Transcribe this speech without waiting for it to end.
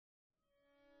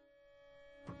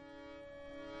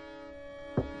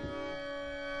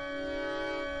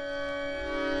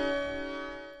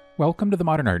Welcome to the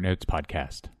Modern Art Notes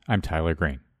podcast. I'm Tyler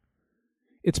Green.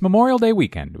 It's Memorial Day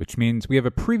weekend, which means we have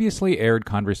a previously aired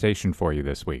conversation for you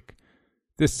this week.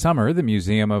 This summer, the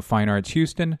Museum of Fine Arts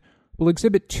Houston will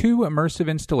exhibit two immersive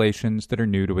installations that are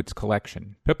new to its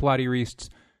collection, Pipilotti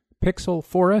Rist's Pixel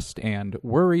Forest and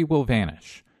Worry Will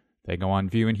Vanish. They go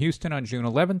on view in Houston on June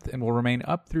 11th and will remain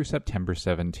up through September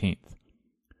 17th.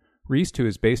 Rist, who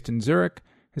is based in Zurich,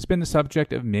 has been the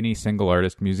subject of many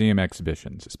single-artist museum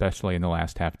exhibitions, especially in the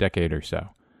last half-decade or so.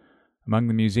 Among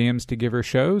the museums to give her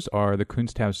shows are the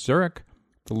Kunsthaus Zurich,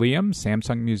 the Liam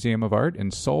Samsung Museum of Art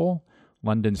in Seoul,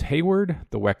 London's Hayward,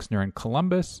 the Wexner in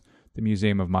Columbus, the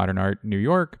Museum of Modern Art in New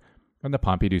York, and the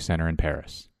Pompidou Center in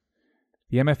Paris.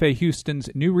 The MFA Houston's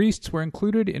new Rists were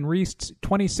included in Rist's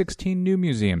 2016 New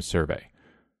Museum Survey.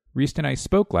 Rist and I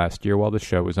spoke last year while the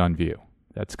show was on view.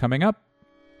 That's coming up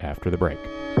after the break.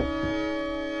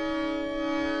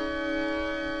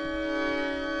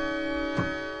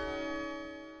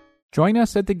 Join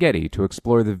us at the Getty to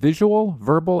explore the visual,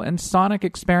 verbal, and sonic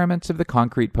experiments of the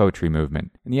concrete poetry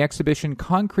movement in the exhibition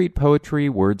Concrete Poetry,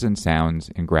 Words and Sounds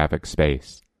in Graphic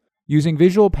Space. Using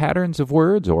visual patterns of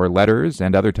words or letters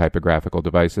and other typographical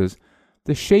devices,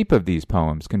 the shape of these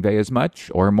poems convey as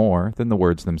much or more than the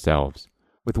words themselves.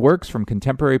 With works from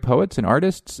contemporary poets and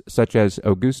artists such as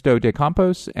Augusto de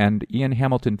Campos and Ian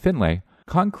Hamilton Finlay,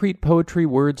 Concrete Poetry,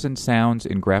 Words and Sounds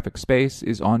in Graphic Space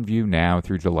is on view now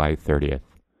through July 30th.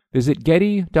 Visit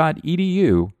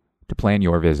getty.edu to plan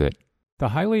your visit. The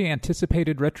highly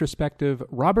anticipated retrospective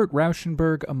Robert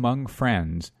Rauschenberg Among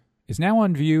Friends is now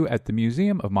on view at the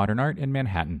Museum of Modern Art in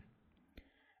Manhattan.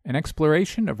 An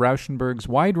exploration of Rauschenberg's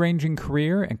wide-ranging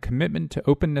career and commitment to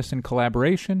openness and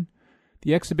collaboration,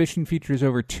 the exhibition features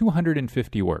over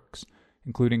 250 works,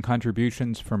 including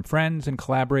contributions from friends and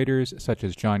collaborators such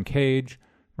as John Cage,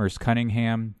 Merce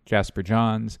Cunningham, Jasper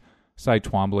Johns, Cy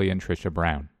Twombly, and Tricia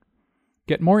Brown.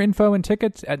 Get more info and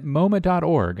tickets at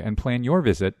MoMA.org and plan your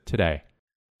visit today.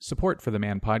 Support for the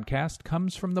Man podcast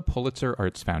comes from the Pulitzer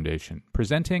Arts Foundation,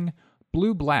 presenting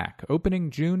Blue Black, opening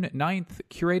June 9th,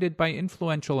 curated by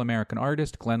influential American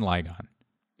artist Glenn Ligon.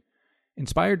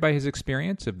 Inspired by his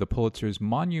experience of the Pulitzer's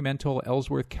monumental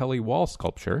Ellsworth Kelly wall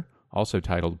sculpture, also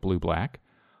titled Blue Black,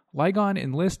 Ligon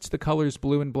enlists the colors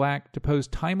blue and black to pose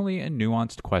timely and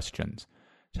nuanced questions,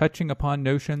 touching upon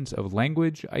notions of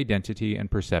language, identity, and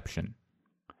perception.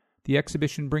 The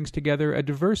exhibition brings together a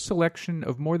diverse selection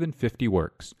of more than 50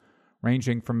 works,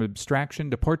 ranging from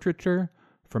abstraction to portraiture,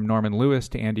 from Norman Lewis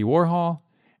to Andy Warhol,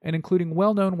 and including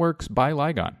well-known works by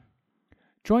Ligon.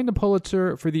 Join the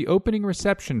Pulitzer for the opening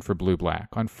reception for Blue Black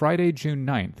on Friday, June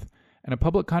 9th, and a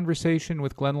public conversation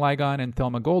with Glenn Ligon and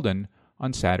Thelma Golden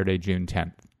on Saturday, June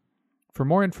 10th. For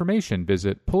more information,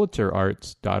 visit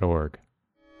pulitzerarts.org.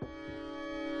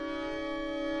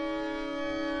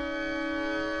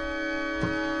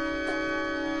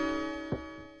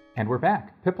 And we're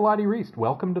back. Pipilotti Rist,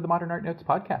 welcome to the Modern Art Notes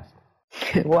podcast.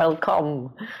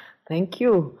 Welcome. Thank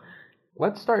you.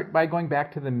 Let's start by going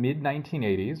back to the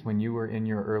mid-1980s when you were in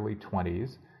your early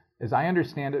 20s. As I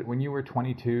understand it, when you were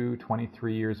 22,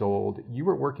 23 years old, you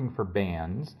were working for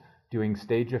bands, doing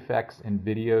stage effects and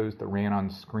videos that ran on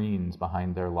screens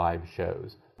behind their live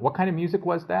shows. What kind of music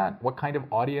was that? What kind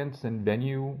of audience and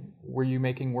venue were you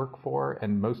making work for?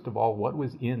 And most of all, what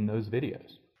was in those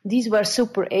videos? These were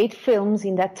Super 8 films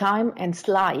in that time and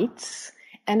slides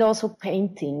and also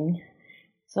painting.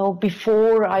 So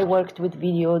before I worked with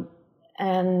video,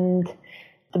 and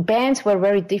the bands were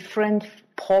very different,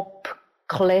 pop,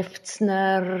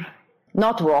 Kleftzner,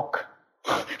 not rock,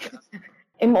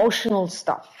 emotional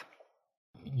stuff.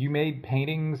 You made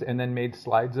paintings and then made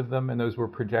slides of them, and those were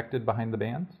projected behind the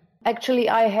bands? Actually,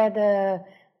 I had a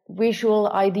visual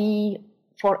ID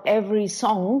for every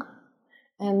song.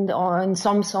 And on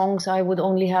some songs, I would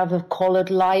only have a colored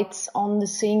lights on the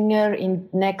singer. In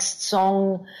next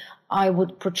song, I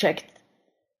would project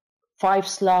 5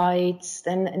 slides.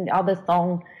 Then in the other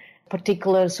song,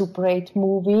 particular Super 8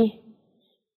 movie.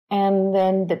 And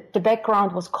then the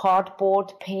background was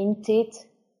cardboard painted.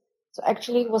 So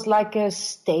actually it was like a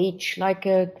stage, like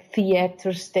a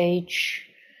theater stage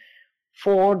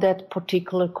for that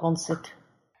particular concert.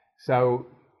 So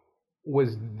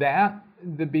was that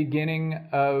the beginning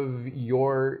of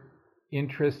your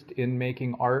interest in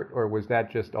making art, or was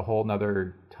that just a whole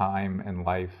nother time and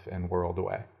life and world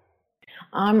away?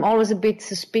 I'm always a bit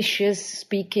suspicious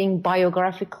speaking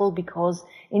biographical, because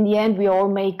in the end we all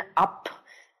make up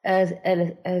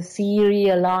a series,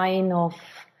 a line of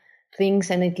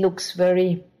things, and it looks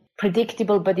very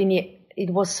predictable, but it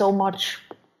was so much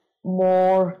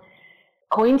more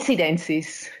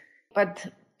coincidences. But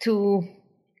to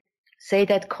say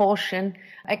that caution.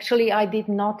 Actually, I did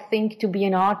not think to be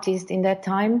an artist in that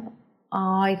time.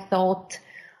 I thought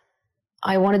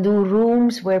I want to do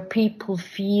rooms where people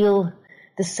feel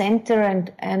the center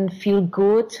and feel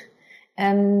good.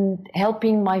 And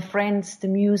helping my friends, the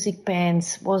music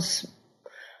bands, was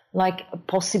like a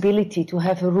possibility to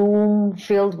have a room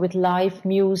filled with live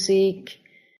music.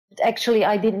 But actually,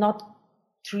 I did not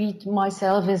treat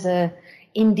myself as a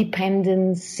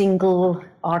independent single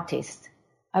artist.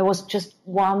 I was just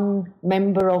one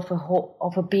member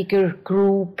of a bigger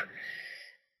group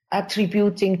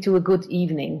attributing to a good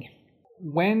evening.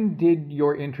 When did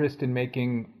your interest in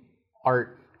making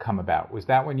art come about? Was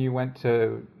that when you went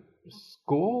to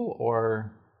school,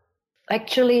 or?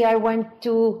 Actually,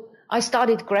 I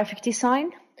studied graphic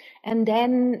design, and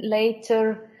then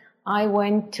later I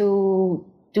went to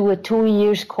do a 2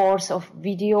 years course of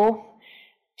video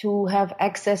to have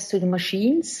access to the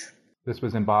machines. This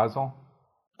was in Basel?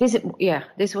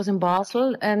 This was in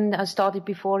Basel, and I started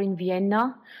before in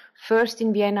Vienna. First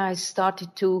in Vienna, I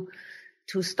started to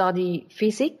study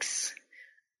physics,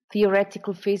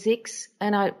 theoretical physics,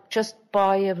 and I just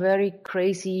by a very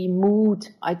crazy mood,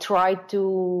 I tried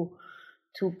to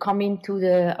come into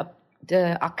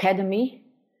the academy,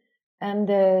 and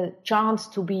the chance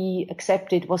to be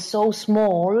accepted was so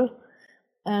small.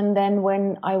 And then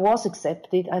when I was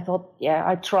accepted, I thought,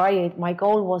 I'd try it. My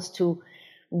goal was to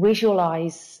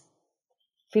visualize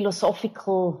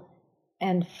philosophical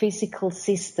and physical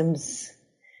systems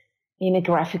in a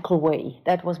graphical way.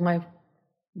 That was my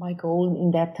goal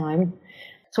in that time.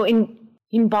 So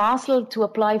in Basel, to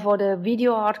apply for the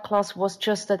video art class was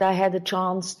just that I had a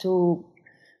chance to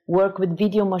work with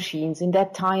video machines. In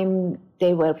that time,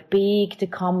 they were big, the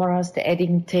cameras, the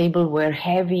editing table were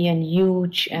heavy and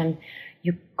huge, and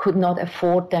you could not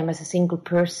afford them as a single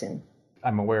person.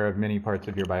 I'm aware of many parts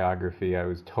of your biography. I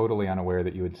was totally unaware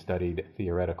that you had studied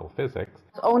theoretical physics.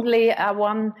 Only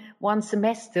one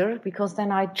semester, because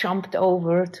then I jumped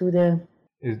over to the...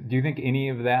 Do you think any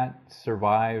of that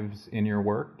survives in your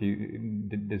work?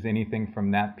 Does anything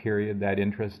from that period, that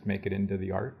interest, make it into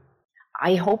the art?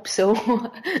 I hope so.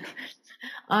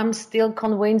 I'm still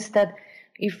convinced that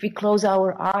if we close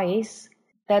our eyes,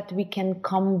 that we can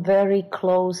come very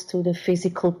close to the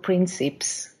physical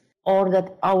principes, or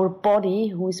that our body,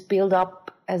 who is built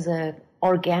up as an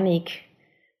organic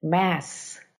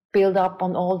mass, built up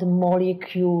on all the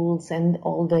molecules and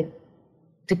all the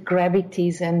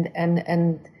gravities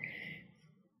and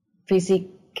physics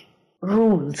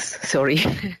rules, sorry,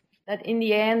 that in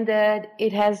the end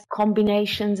it has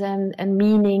combinations and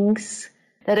meanings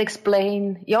that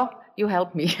explain, you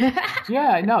help me.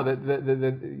 Yeah, no,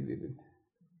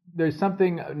 there's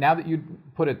something, now that you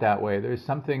put it that way, there's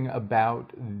something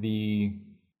about the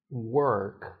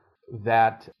work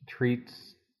that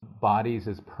treats bodies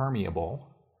as permeable,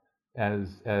 as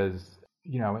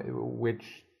which,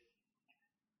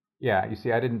 you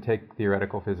see, I didn't take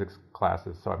theoretical physics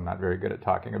classes, so I'm not very good at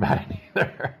talking about it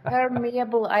either.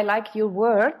 Permeable, I like your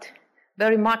word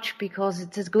very much because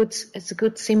it's a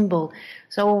good symbol.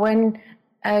 So when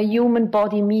a human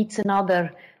body meets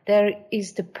another, there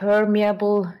is the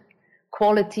permeable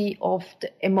quality of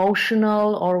the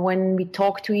emotional, or when we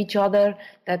talk to each other,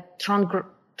 that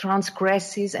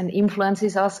transgresses and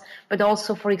influences us. But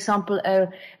also, for example,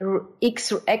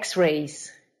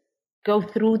 X-rays go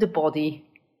through the body.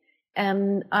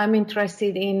 And I'm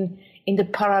interested in the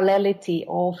parallelity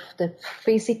of the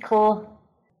physical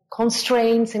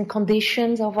constraints and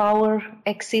conditions of our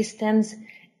existence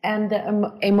and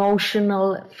the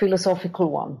emotional, philosophical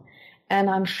one. And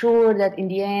I'm sure that in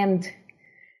the end,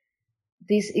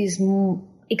 this is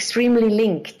extremely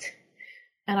linked.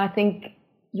 And I think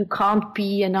you can't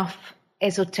be enough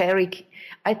esoteric.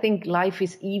 I think life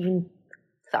is even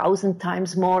 1,000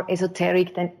 times more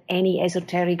esoteric than any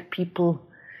esoteric people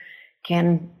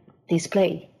can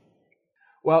display.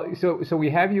 Well, so we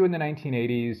have you in the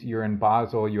 1980s. You're in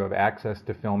Basel. You have access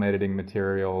to film editing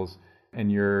materials,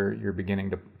 and you're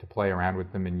beginning to play around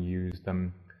with them and use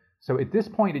them. So at this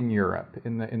point in Europe,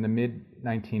 in the mid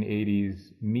 1980s,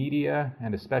 media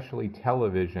and especially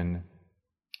television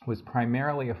was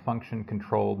primarily a function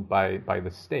controlled by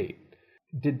the state.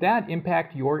 Did that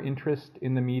impact your interest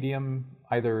in the medium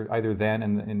either then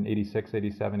in 86,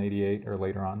 87, 88, or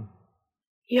later on?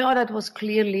 Yeah, that was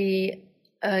clearly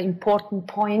an important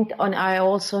point. And I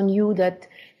also knew that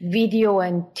video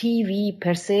and TV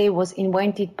per se was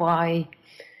invented by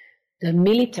the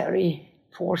military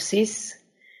forces,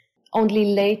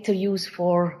 only later used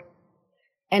for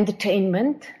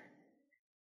entertainment.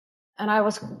 And I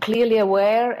was clearly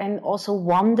aware and also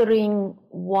wondering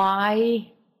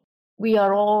why we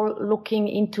are all looking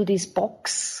into this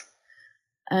box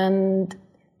And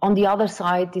on the other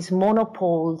side, these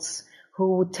monopoles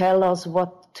who would tell us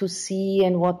what to see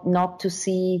and what not to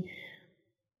see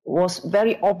was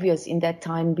very obvious in that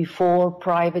time, before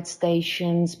private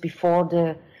stations, before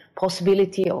the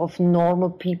possibility of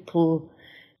normal people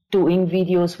doing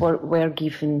videos were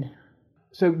given.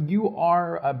 So you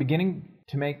are beginning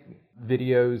to make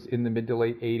videos in the mid to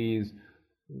late 80s.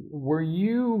 Were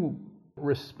you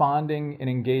responding and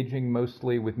engaging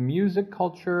mostly with music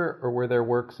culture, or were there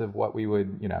works of what we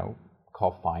would,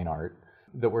 call fine art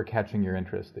that were catching your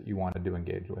interest that you wanted to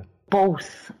engage with?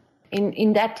 Both.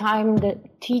 In that time, the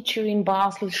teacher in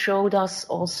Basel showed us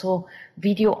also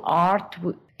video art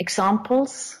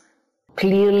examples.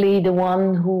 Clearly, the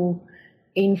one who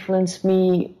influenced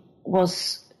me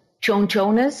was Joan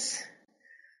Jonas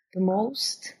the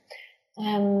most.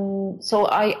 And so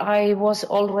I was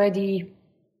already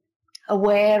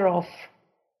aware of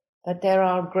that there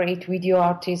are great video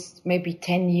artists, maybe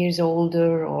 10 years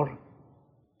older,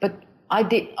 but I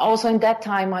did also in that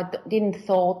time I didn't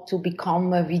thought to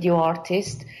become a video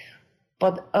artist,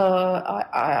 but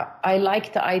I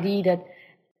like the idea that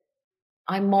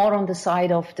I'm more on the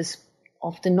side of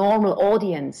the normal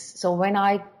audience. So when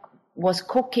I was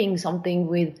cooking something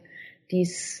with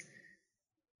these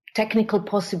technical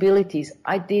possibilities,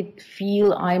 I did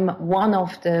feel I'm one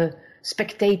of the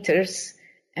spectators,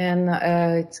 and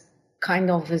it's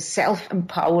kind of a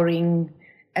self-empowering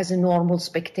as a normal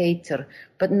spectator,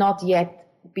 but not yet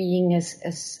being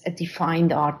as a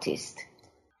defined artist.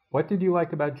 What did you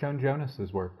like about Joan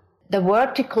Jonas's work? The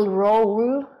vertical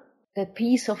roll, that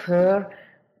piece of her,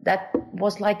 that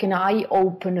was like an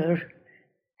eye-opener.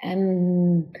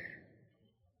 And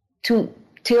till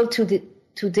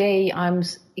today, I'm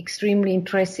extremely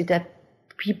interested that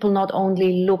people not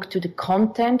only look to the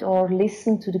content or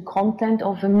listen to the content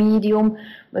of a medium,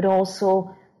 but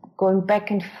also going back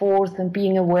and forth and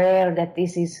being aware that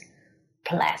this is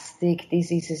plastic,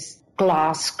 this is a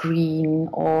glass screen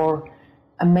or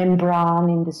a membrane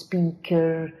in the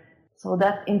speaker. So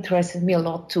that interested me a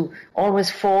lot, to always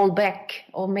fall back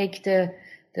or make the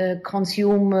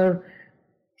consumer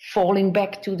falling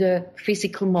back to the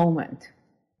physical moment.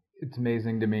 It's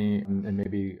amazing to me, and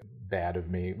maybe bad of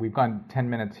me. We've gone 10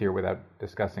 minutes here without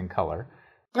discussing color.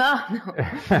 No.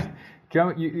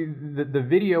 Joan, the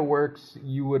video works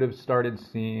you would have started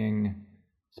seeing,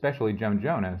 especially Joan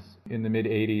Jonas, in the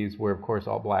mid-'80s, where, of course,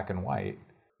 all black and white.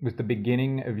 Was the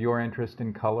beginning of your interest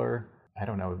in color, I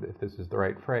don't know if this is the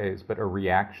right phrase, but a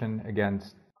reaction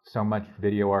against so much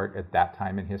video art at that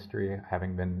time in history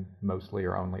having been mostly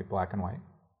or only black and white?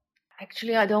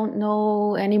 Actually, I don't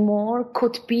know anymore.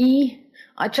 Could be.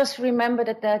 I just remember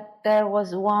that there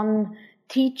was one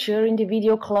teacher in the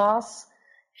video class.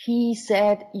 He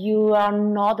said, you are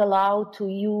not allowed to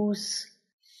use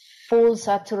full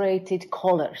saturated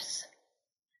colors.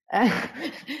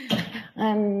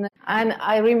 and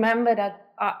I remember that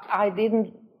I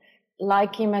didn't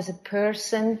like him as a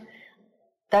person.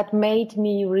 That made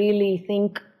me really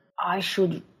think I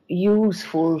should use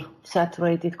full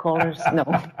saturated colors. No.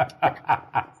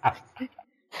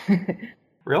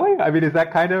 Really? I mean, is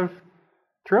that kind of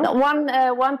true? No,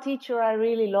 one teacher I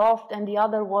really loved, and the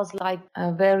other was like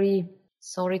a very,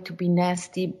 sorry to be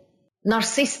nasty,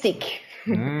 narcissistic.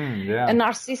 Yeah. A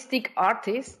narcissistic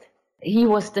artist. He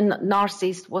was the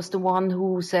narcissist, was the one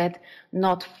who said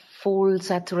not full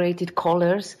saturated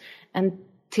colors. And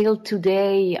till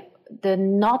today, the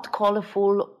not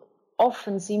colorful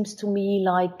often seems to me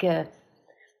like a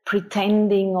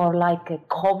pretending or like a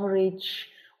coverage,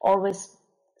 always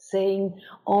saying,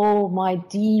 oh, my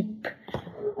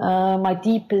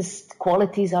deepest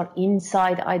qualities are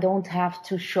inside. I don't have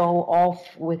to show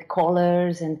off with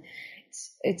colors. And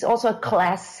it's also a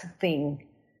class thing,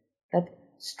 that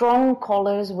strong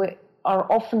colors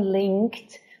are often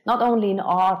linked, not only in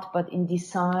art, but in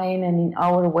design and in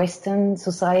our Western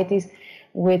societies,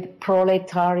 with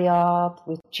proletariat,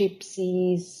 with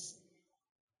gypsies,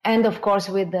 and of course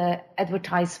with the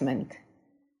advertisement.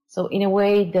 So in a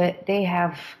way that they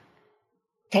have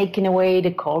taken away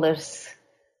the colors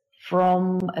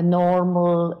from a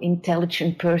normal,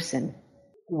 intelligent person.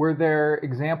 Were there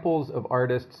examples of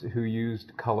artists who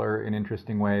used color in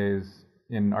interesting ways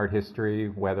in art history,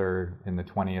 whether in the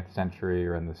 20th century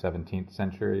or in the 17th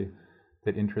century,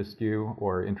 that interested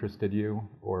you,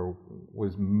 or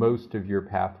was most of your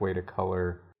pathway to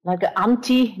color like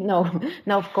No,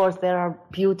 of course there are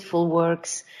beautiful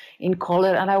works in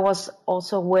color, and I was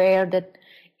also aware that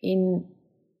in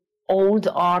old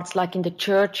arts, like in the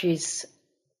churches,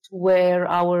 where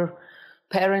our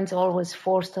parents always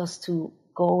forced us to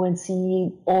go and see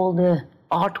all the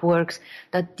artworks,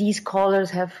 that these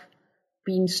colors have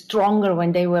been stronger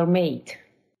when they were made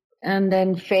and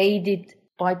then faded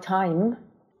by time.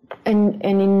 And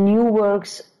in new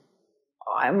works,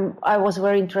 I was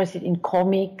very interested in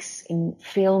comics, in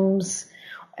films,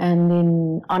 and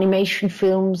in animation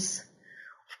films.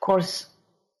 Of course,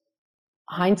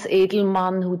 Heinz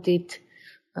Edelmann, who did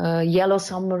Yellow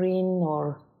Submarine,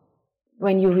 or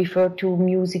when you refer to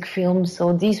music films.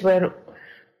 So these were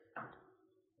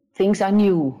things I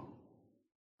knew,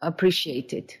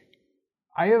 appreciated.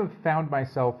 I have found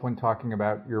myself, when talking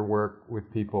about your work with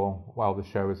people while the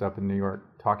show is up in New York,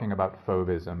 talking about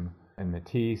Fauvism and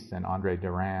Matisse and Andre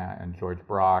Derain and George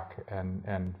Braque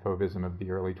and Fauvism of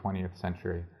the early 20th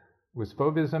century. Was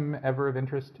Fauvism ever of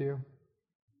interest to you?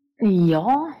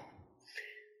 Yeah.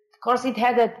 Of course, it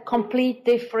had a complete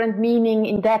different meaning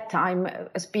in that time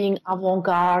as being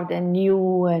avant-garde and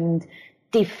new and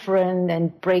different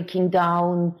and breaking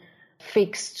down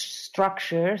fixed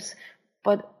structures.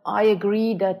 But I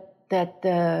agree that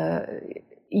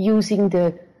using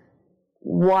the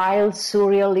wild,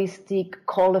 surrealistic,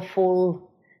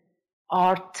 colorful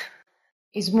art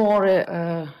is more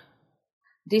a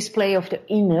display of the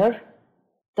inner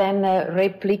than a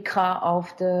replica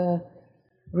of the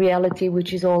reality,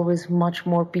 which is always much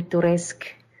more picturesque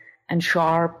and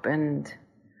sharp and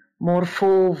more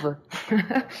fauve.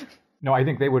 No, I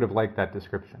think they would have liked that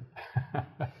description.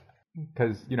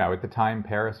 Because, at the time,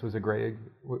 Paris was a gray,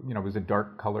 was a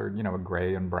dark colored, a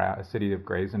gray and brown, a city of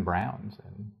grays and browns.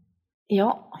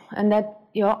 But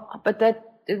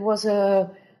it was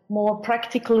more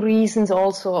practical reasons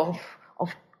also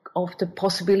of the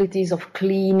possibilities of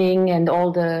cleaning and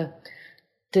all the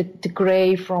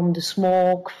gray from the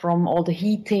smoke, from all the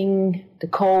heating, the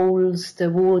coals, the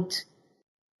wood.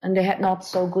 And they had not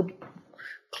so good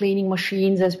cleaning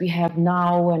machines as we have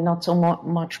now, and not so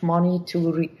much money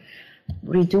to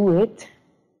redo it.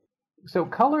 So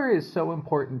color is so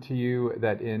important to you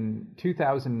that in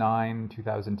 2009,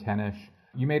 2010-ish,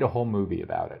 you made a whole movie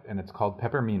about it, and it's called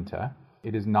Pepperminta.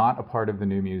 It is not a part of the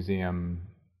new museum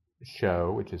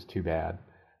show, which is too bad.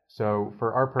 So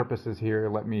for our purposes here,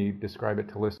 let me describe it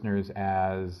to listeners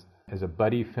as a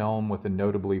buddy film with a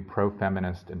notably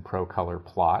pro-feminist and pro-color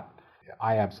plot.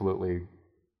 I absolutely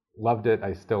loved it.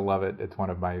 I still love it. It's one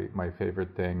of my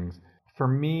favorite things. For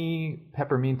me,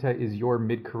 Pepperminta is your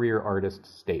mid-career artist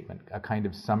statement, a kind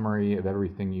of summary of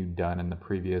everything you've done in the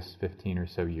previous 15 or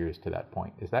so years to that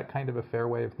point. Is that kind of a fair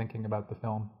way of thinking about the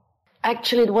film?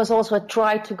 Actually, it was also a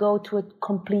try to go to a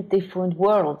complete different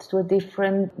world, to a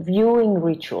different viewing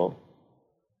ritual.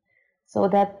 So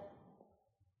that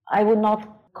I would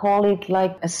not call it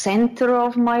like a center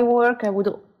of my work. I would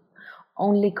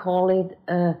only call it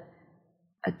a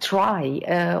try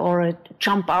or a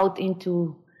jump out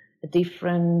into a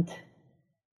different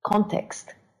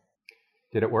context.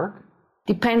 Did it work?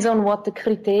 Depends on what the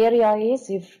criteria is.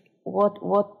 If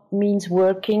what means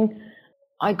working,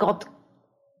 I got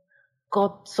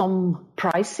some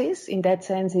prizes. In that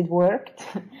sense, it worked.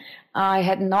 I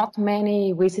had not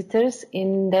many visitors.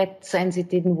 In that sense, it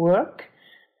didn't work.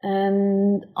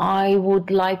 And I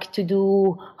would like to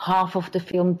do half of the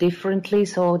film differently.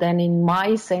 So then, in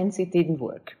my sense, it didn't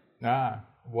work.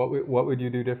 What would you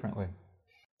do differently?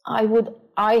 I would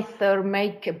either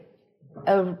make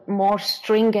a more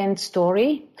stringent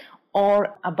story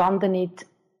or abandon it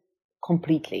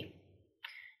completely.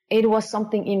 It was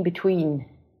something in between.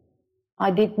 I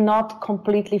did not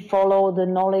completely follow the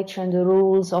knowledge and the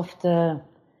rules of the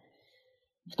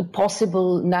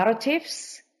possible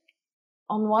narratives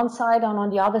on one side, and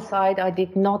on the other side, I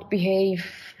did not behave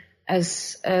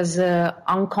as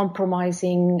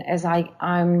uncompromising as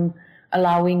I'm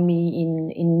allowing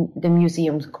me in the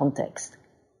museum's context.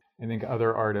 I think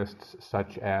other artists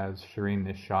such as Shireen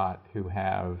Nishat, who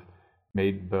have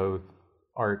made both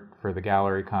art for the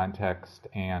gallery context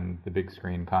and the big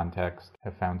screen context,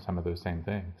 have found some of those same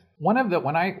things. When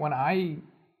I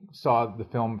saw the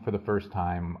film for the first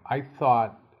time, I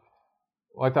thought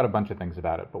a bunch of things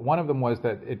about it, but one of them was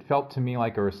that it felt to me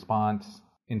like a response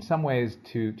in some ways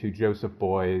to Joseph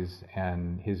Beuys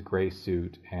and his gray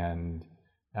suit and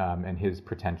his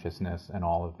pretentiousness and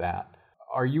all of that.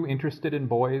 Are you interested in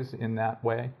Beuys in that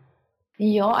way?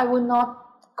 Yeah, I would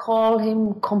not call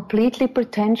him completely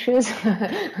pretentious.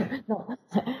 No.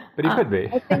 But he could be.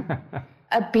 I think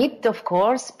a bit, of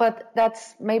course, but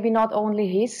that's maybe not only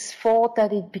his fault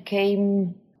that it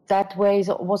became that way.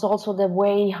 It was also the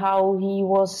way how he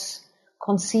was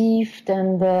conceived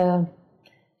and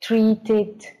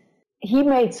treated. He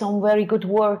made some very good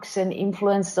works and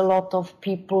influenced a lot of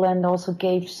people and also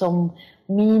gave some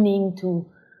meaning to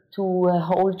a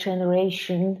whole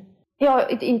generation. Yeah,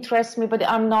 it interests me, but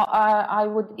I'm not. I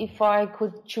would, if I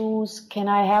could choose, can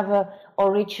I have a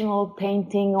original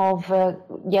painting of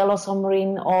Yellow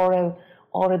Submarine or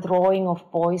a drawing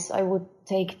of boys? I would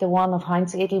take the one of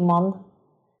Heinz Edelmann,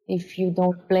 if you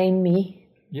don't blame me.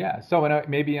 Yeah. So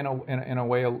maybe in a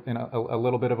way, in a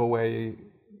little bit of a way,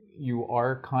 you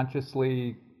are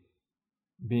consciously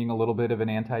being a little bit of an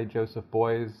anti-Joseph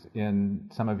Beuys in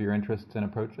some of your interests and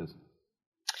approaches?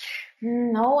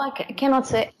 No, I cannot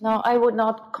say. No, I would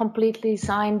not completely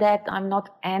sign that. I'm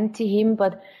not anti him,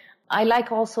 but I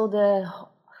like also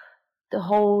the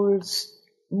whole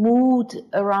mood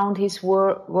around his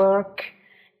work,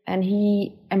 and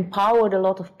he empowered a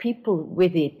lot of people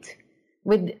with it,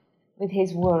 with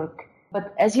his work.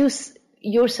 But as you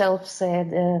yourself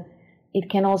said, it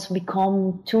can also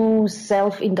become too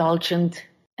self-indulgent,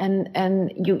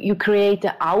 and you create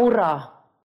an aura,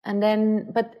 and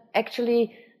then, but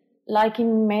actually, like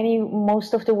in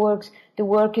most of the works, the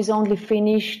work is only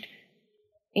finished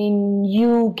in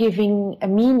you giving a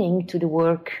meaning to the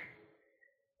work.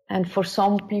 And for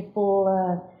some people,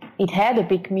 it had a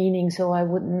big meaning, so I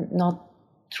would not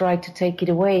try to take it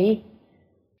away.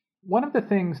 One of the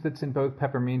things that's in both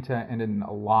Pepperminta and in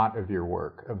a lot of your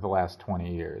work of the last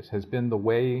 20 years has been the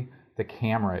way the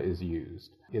camera is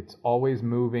used. It's always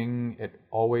moving, it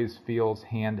always feels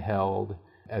handheld,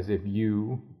 as if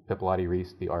you, Pipilotti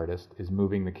Rist, the artist, is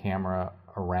moving the camera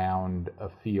around a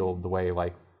field the way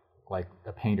like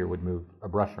a painter would move a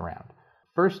brush around.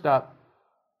 First up,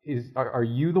 are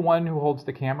you the one who holds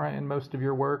the camera in most of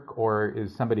your work, or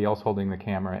is somebody else holding the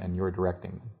camera and you're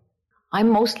directing them? I'm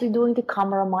mostly doing the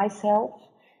camera myself.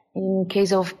 In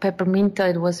case of Pepperminta,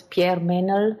 it was Pierre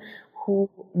Menel, who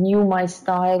knew my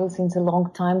style since a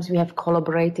long time. We have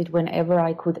collaborated whenever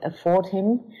I could afford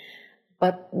him.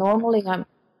 But normally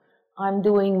I'm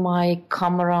doing my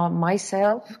camera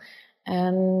myself,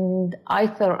 and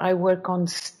either I work on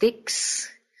sticks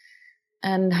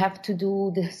and have to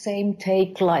do the same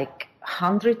take like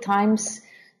 100 times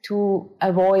to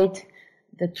avoid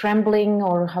the trembling,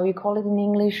 or how you call it in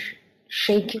English,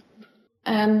 shaking.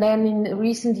 And then in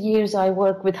recent years, I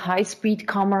work with high-speed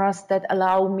cameras that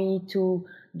allow me to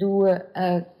do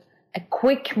a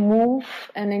quick move.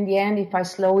 And in the end, if I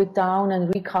slow it down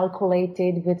and recalculate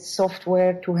it with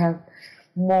software to have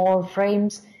more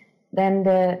frames, then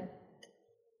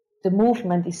the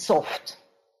movement is soft,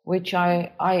 which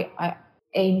I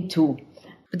aim to.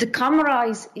 But the camera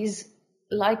is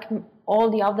like all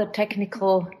the other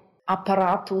technical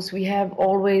apparatus. We have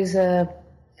always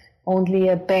only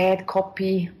a bad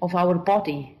copy of our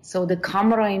body. So the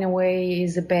camera, in a way,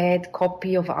 is a bad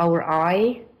copy of our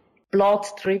eye,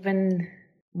 blood-driven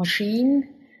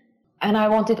machine. And I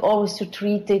wanted always to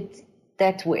treat it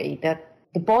that way, that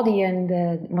the body and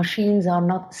the machines are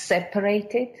not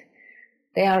separated.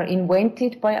 They are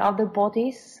invented by other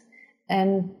bodies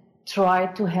and try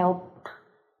to help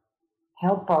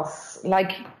us.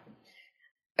 Like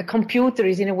a computer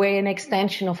is in a way an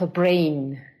extension of a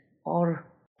brain, or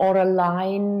a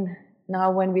line.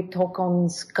 Now when we talk on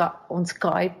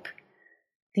Skype,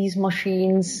 these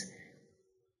machines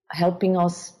helping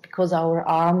us because our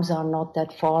arms are not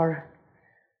that far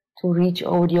to reach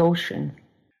over the ocean.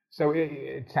 So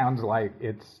it sounds like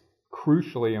it's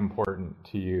crucially important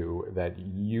to you that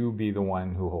you be the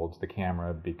one who holds the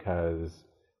camera because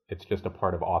it's just a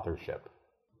part of authorship.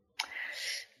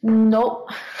 No.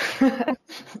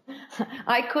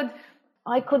 I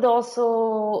could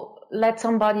also let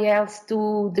somebody else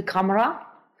do the camera,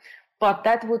 but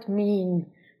that would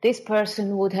mean this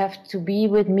person would have to be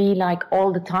with me like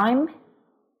all the time,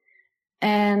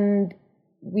 and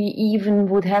we even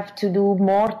would have to do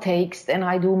more takes than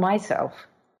I do myself.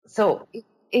 So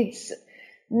it's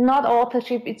not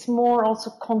authorship, it's more also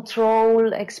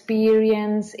control,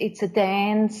 experience, it's a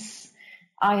dance.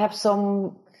 I have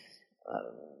some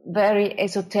very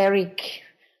esoteric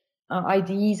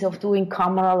ideas of doing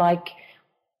camera. Like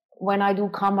when I do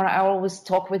camera, I always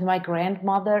talk with my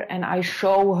grandmother and I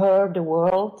show her the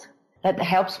world. That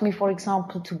helps me, for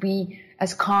example, to be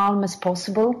as calm as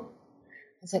possible.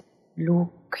 I said,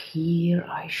 look here,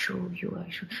 I show you.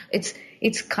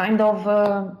 It's kind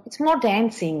of, it's more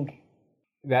dancing.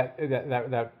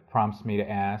 That prompts me to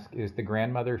ask, is the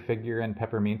grandmother figure in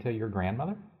Pepperminta your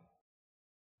grandmother?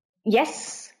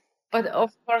 Yes, but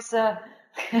of course,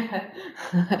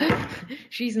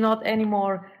 she's not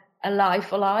anymore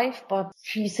alive, but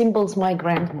she symbols my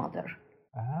grandmother.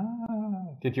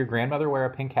 Ah, did your grandmother wear a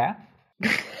pink hat?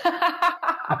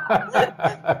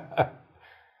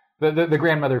 The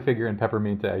grandmother figure in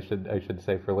Pepperminta, I should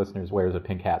say for listeners, wears a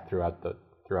pink hat throughout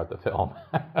the film.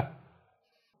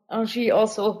 She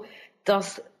also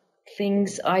does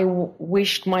things I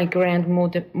wished my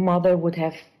grandmother would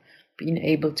have been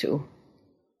able to.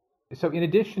 So in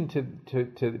addition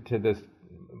to this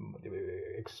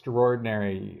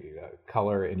extraordinary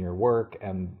color in your work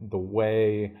and the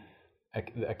way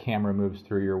a camera moves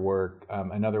through your work,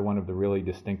 another one of the really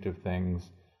distinctive things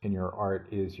in your art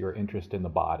is your interest in the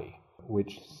body,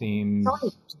 which seems...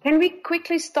 Sorry, can we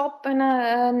quickly stop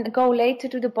and go later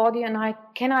to the body, and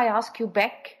can I ask you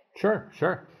back? Sure.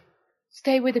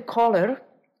 Stay with the color.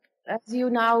 As you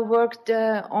now worked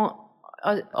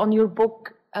on your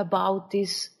book about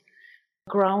this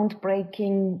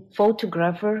groundbreaking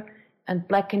photographer and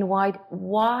black and white,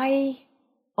 why,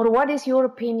 or what is your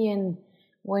opinion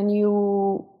when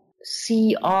you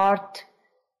see art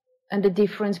and the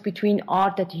difference between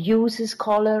art that uses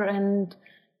color and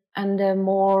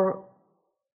more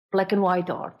black and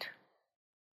white art?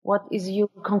 What is your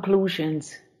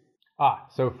conclusions?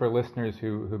 So for listeners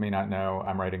who may not know,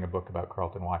 I'm writing a book about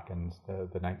Carlton Watkins,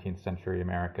 the 19th century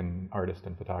American artist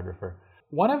and photographer.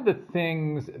 One of the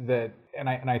things that, and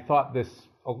I thought this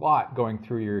a lot going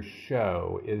through your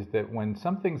show, is that when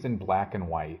something's in black and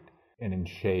white, and in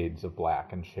shades of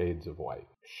black and shades of white,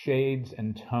 shades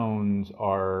and tones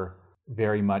are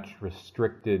very much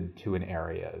restricted to an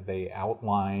area. They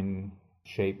outline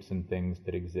shapes and things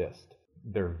that exist.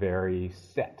 They're very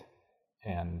set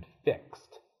and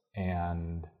fixed,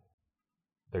 and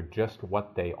they're just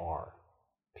what they are,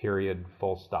 period,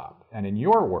 full stop. And in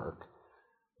your work,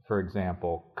 for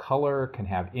example, color can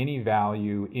have any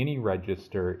value, any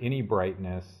register, any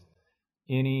brightness,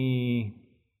 any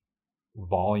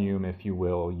volume, if you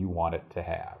will, you want it to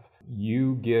have.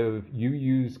 You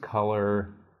use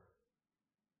color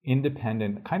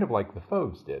independent, kind of like the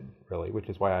Fauves did, really, which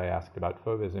is why I asked about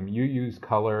Fauvism. You use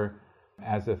color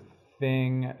as a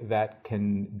thing that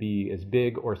can be as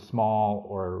big or small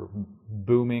or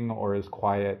booming or as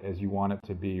quiet as you want it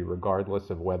to be, regardless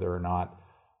of whether or not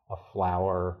a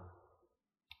flower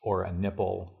or a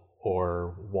nipple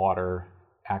or water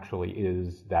actually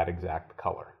is that exact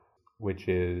color, which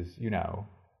is,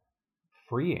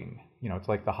 freeing. It's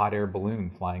like the hot air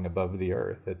balloon flying above the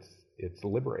earth. It's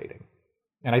liberating.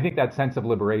 And I think that sense of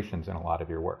liberation's in a lot of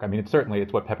your work. I mean,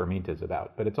 it's what Peppermint is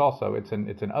about, but it's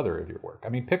in other of your work. I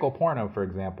mean, Pickle Porno, for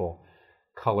example,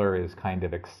 color is kind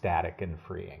of ecstatic and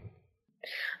freeing.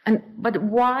 But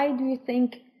why do you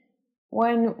think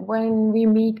when we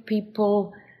meet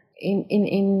people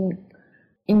in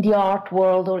the art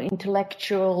world or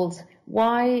intellectuals,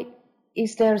 why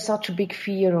is there such a big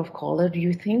fear of color, do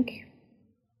you think?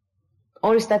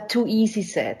 Or is that too easy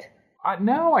said?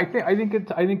 No, I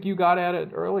think you got at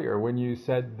it earlier when you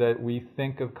said that we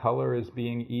think of color as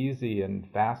being easy and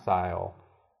facile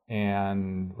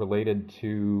and related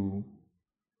to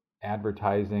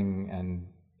advertising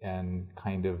and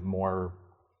kind of more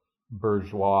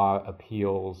bourgeois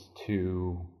appeals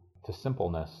to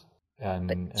simpleness.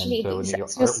 And so in the art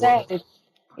world,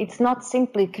 it's not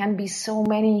simple. It can be so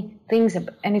many things,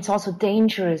 and it's also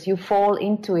dangerous. You fall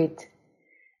into it,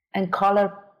 and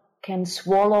color can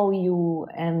swallow you,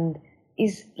 and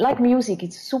is like music.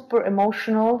 It's super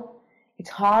emotional. It's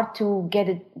hard to get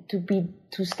it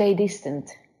to stay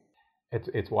distant.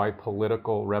 It's why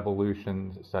political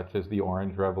revolutions such as the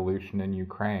Orange Revolution in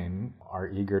Ukraine are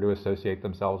eager to associate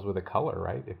themselves with a color,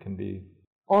 right? It can be...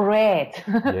 Or red.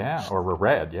 Yeah, or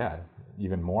red, yeah.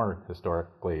 Even more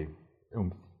historically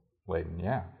oomph-laden,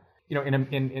 yeah.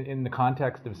 In the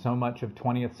context of so much of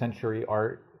 20th century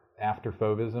art after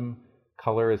Fauvism,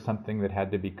 color is something that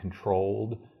had to be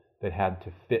controlled, that had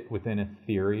to fit within a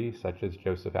theory, such as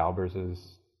Joseph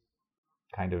Albers's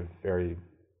kind of very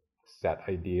set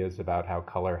ideas about how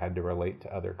color had to relate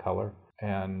to other color.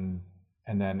 And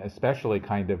then especially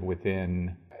kind of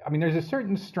within... I mean, there's a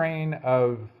certain strain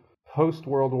of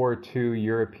post-World War II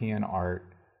European art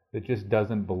that just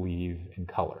doesn't believe in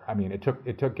color. I mean, it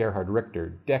took Gerhard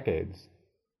Richter decades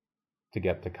to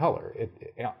get to color.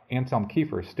 Anselm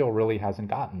Kiefer still really hasn't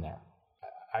gotten there.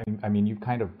 I mean, you've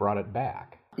kind of brought it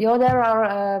back. Yeah, there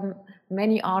are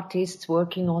many artists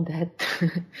working on that.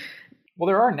 Well,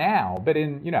 there are now, but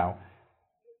in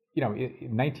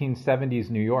 1970s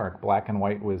New York, black and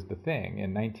white was the thing.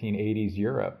 In 1980s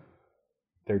Europe,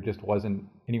 there just wasn't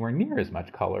anywhere near as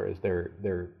much color as there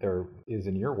is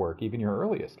in your work, even your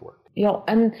earliest work. Yeah,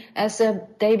 and as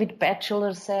David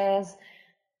Batchelor says,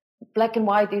 black and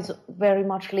white is very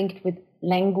much linked with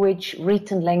language,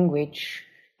 written language.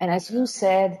 And as you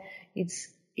said,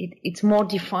 it's more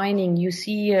defining. You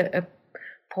see a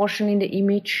portion in the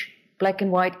image, black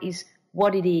and white is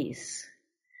what it is.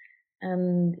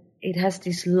 And it has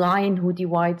this line who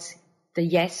divides the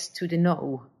yes to the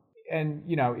no. And,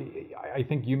 I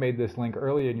think you made this link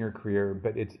early in your career,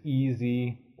 but it's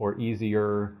easy or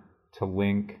easier to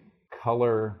link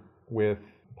color with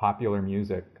popular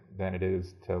music than it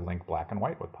is to link black and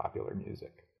white with popular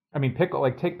music. I mean,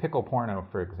 take pickle porno,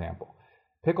 for example.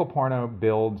 Pickle porno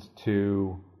builds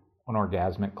to an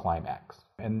orgasmic climax.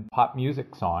 And pop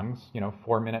music songs,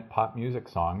 4-minute pop music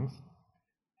songs,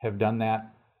 have done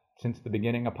that since the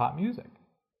beginning of pop music.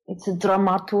 It's a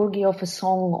dramaturgy of a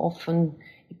song often.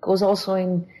 It goes also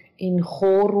in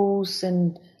chorus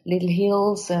and little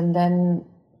hills and then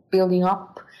building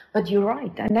up. But you're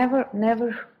right. I never,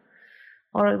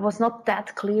 or it was not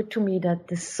that clear to me that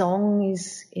the song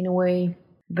is in a way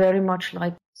very much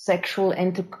like sexual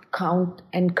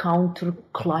encounter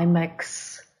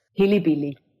climax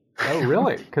hilly-billy. Oh,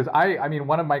 really? Because I mean,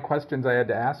 one of my questions I had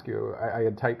to ask you, I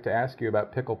had typed to ask you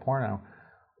about pickle porno,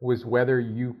 was whether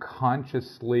you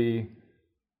consciously,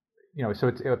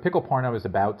 so pickle porno is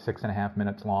about 6.5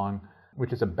 minutes long,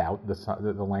 which is about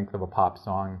the length of a pop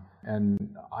song.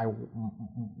 And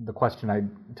the question I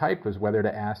typed was whether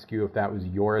to ask you if that was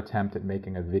your attempt at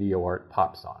making a video art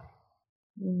pop song.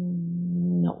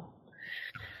 No.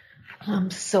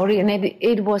 I'm sorry. And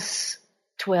it was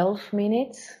 12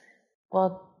 minutes,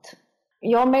 but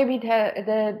maybe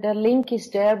the link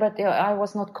is there, but I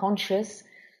was not conscious.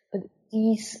 But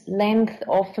this length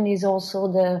often is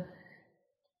also the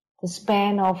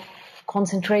span of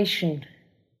concentration,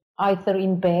 either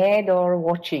in bed or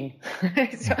watching.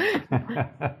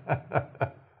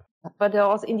 But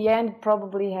also in the end,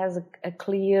 probably has a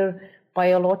clear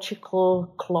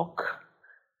biological clock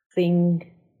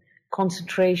thing,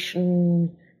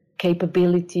 concentration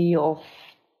capability of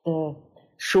the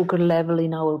sugar level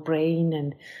in our brain,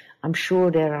 and I'm sure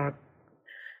there are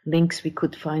links we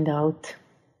could find out.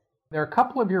 There are a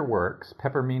couple of your works,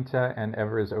 Pepperminta and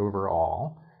Ever Is Over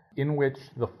All, in which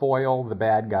the foil, the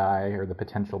bad guy, or the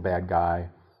potential bad guy,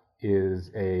 is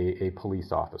a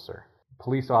police officer.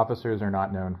 Police officers are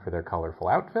not known for their colorful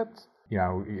outfits,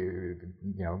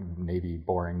 navy,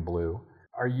 boring blue.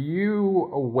 Are you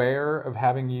aware of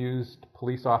having used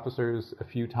police officers a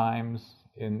few times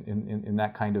in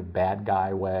that kind of bad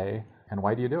guy way, and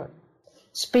why do you do it?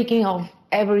 Speaking of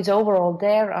Ever Is Over All,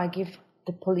 there I give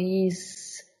the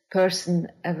police person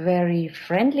a very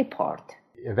friendly part.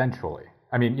 Eventually.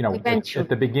 I mean, at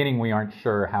the beginning we aren't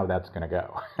sure how that's going to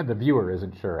go. The viewer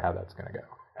isn't sure how that's going to go.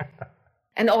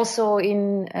 And also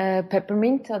in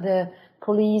Pepperminta, the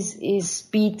police is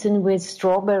beaten with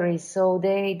strawberries, so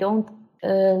they don't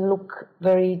look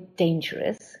very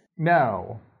dangerous.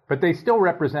 No, but they still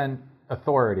represent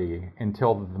authority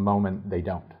until the moment they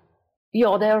don't.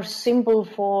 Yeah, they're symbol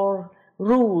for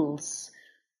rules,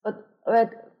 but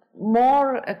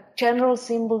more a general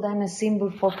symbol than a symbol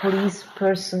for police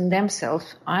person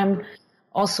themselves. I'm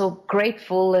also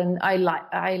grateful, and I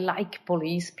like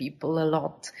police people a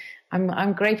lot.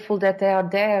 I'm grateful that they are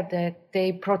there, that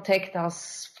they protect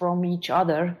us from each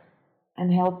other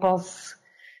and help us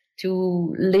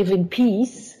to live in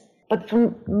peace. But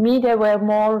for me, they were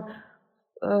more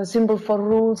symbol for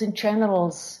rules in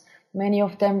general. Many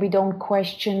of them we don't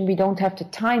question. We don't have the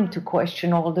time to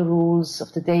question all the rules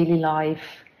of the daily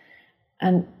life.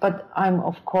 But I'm,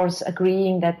 of course,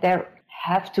 agreeing that there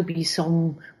have to be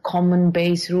some common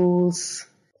base rules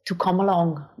to come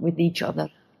along with each other.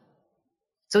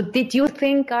 So did you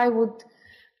think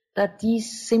that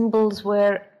these symbols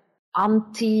were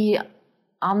anti-police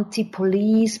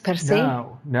per se?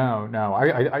 No.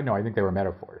 I think they were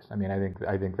metaphors. I mean,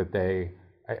 I think that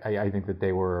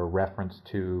they were a reference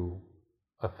to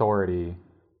authority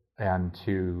and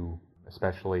to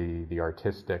especially the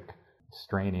artistic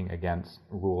straining against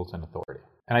rules and authority.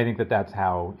 And I think that's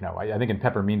how, I think in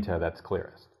Pepperminta that's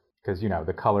clearest, because,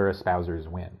 the color espousers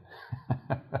win.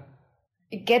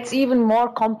 It gets even more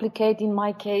complicated in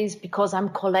my case because I'm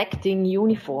collecting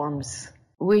uniforms,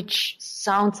 which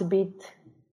sounds a bit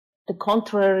the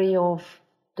contrary of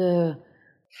the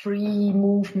free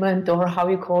movement, or how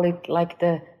you call it, like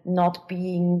the not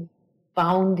being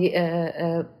bonded.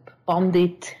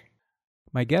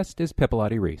 My guest is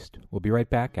Pipilotti Rist. We'll be right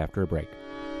back after a break.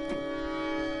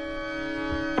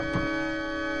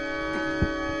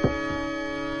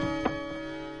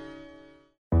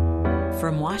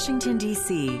 From Washington,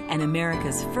 D.C. and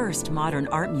America's first modern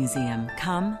art museum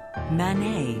come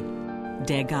Manet,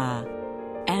 Degas,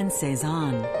 and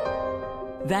Cézanne,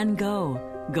 Van Gogh,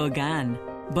 Gauguin,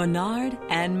 Bonnard,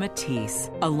 and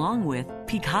Matisse, along with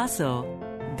Picasso,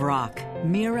 Braque,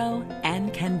 Miro,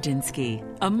 and Kandinsky.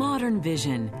 A modern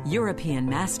vision, European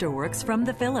masterworks from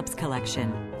the Phillips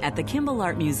Collection at the Kimball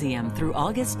Art Museum through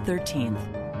August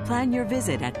 13th. Plan your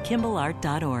visit at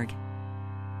kimballart.org.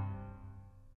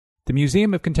 the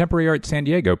Museum of Contemporary Art San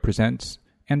Diego presents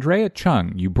Andrea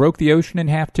Chung, You Broke the Ocean in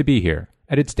Half to Be Here,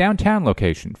 at its downtown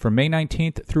location from May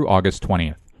 19th through August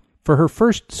 20th. For her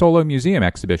first solo museum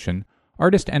exhibition,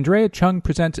 artist Andrea Chung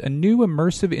presents a new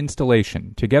immersive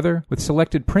installation together with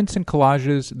selected prints and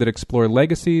collages that explore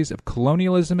legacies of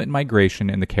colonialism and migration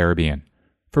in the Caribbean.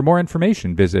 For more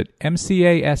information, visit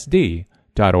mcasd.org.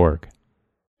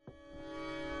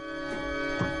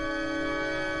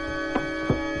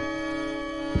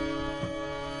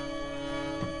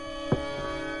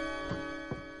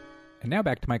 And now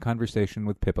back to my conversation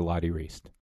with Pipilotti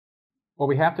Rist. Well,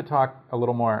 we have to talk a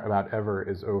little more about Ever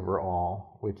is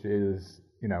Overall, which is,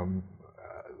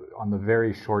 on the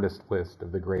very shortest list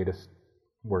of the greatest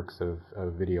works of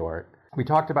video art. We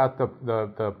talked about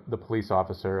the police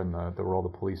officer and the role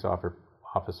the police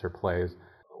officer plays.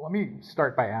 Let me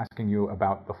start by asking you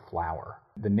about the flower.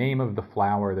 The name of the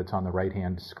flower that's on the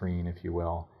right-hand screen, if you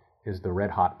will, is the red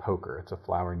hot poker. It's a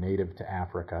flower native to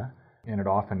Africa, and it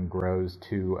often grows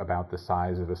to about the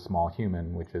size of a small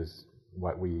human, which is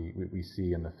what we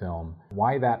see in the film.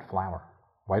 Why that flower?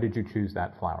 Why did you choose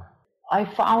that flower? I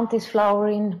found this flower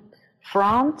in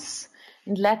France.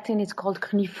 In Latin, it's called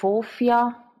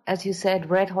Cnifophia, as you said,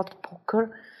 red hot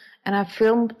poker. And I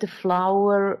filmed the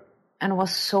flower and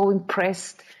was so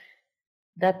impressed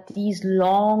that these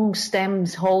long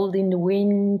stems hold in the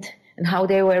wind and how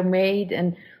they were made.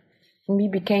 And for me,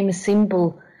 became a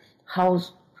symbol how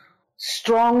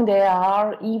strong they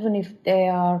are, even if they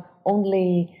are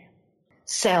only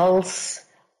cells,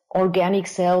 organic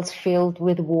cells filled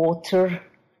with water.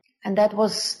 And that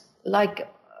was like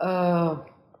a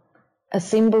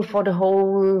symbol for the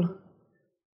whole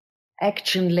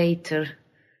action later,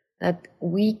 that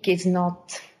weak is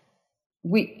not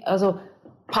weak. Also,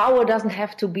 power doesn't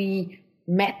have to be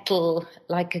metal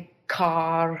like a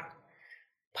car.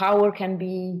 Power can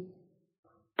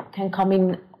come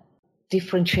in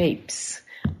different shapes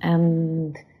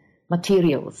and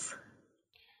materials.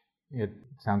 It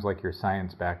sounds like your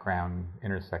science background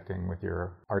intersecting with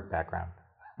your art background.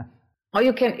 Or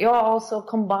you also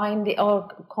combine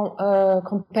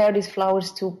compare these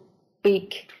flowers to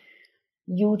big,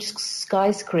 huge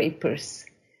skyscrapers.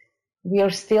 We are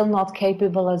still not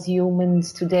capable as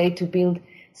humans today to build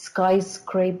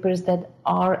skyscrapers that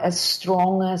are as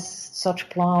strong as such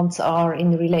plants are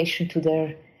in relation to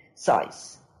their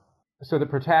size. So the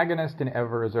protagonist in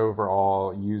Ever is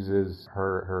Overall uses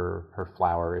her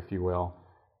flower, if you will,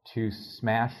 to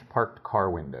smash parked car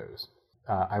windows.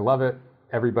 I love it.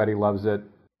 Everybody loves it.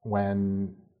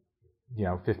 When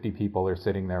 50 people are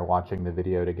sitting there watching the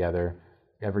video together,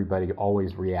 everybody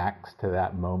always reacts to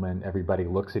that moment. Everybody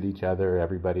looks at each other.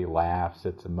 Everybody laughs.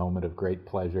 It's a moment of great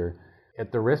pleasure.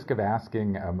 At the risk of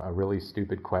asking a really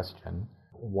stupid question,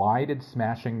 why did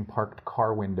smashing parked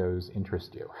car windows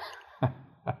interest you?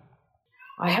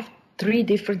 I have 3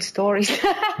 different stories.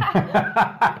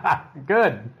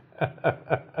 Good.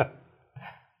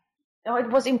 No, it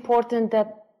was important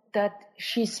that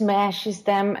she smashes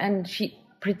them, and she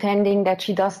pretending that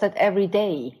she does that every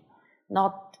day,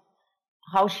 not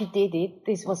how she did it.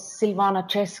 This was Silvana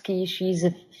Chesky. She's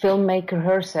a filmmaker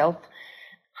herself.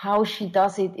 How she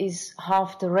does it is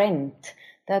half the rent.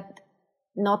 That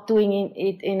not doing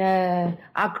it in a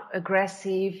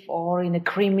aggressive or in a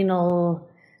criminal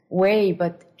way,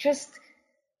 but just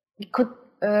it could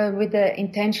with the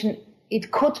intention it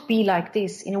could be like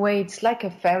this. In a way, it's like a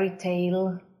fairy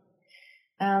tale,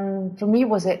 and for me it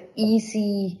was an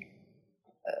easy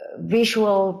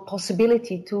visual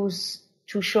possibility to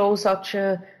show such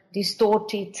a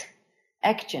distorted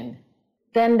action.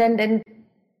 Then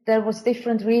there was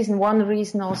different reason. One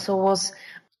reason also was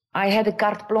I had a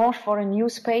carte blanche for a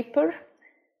newspaper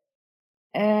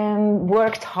and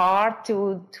worked hard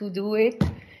to do it.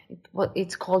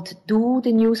 It's called Du,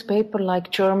 the newspaper, like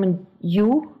German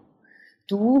You.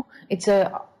 Du. It's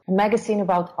a magazine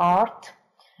about art.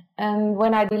 And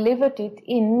when I delivered it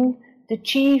in, the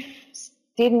chief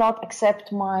did not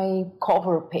accept my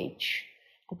cover page.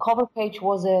 The cover page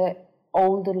was an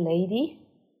older lady.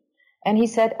 And he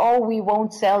said, we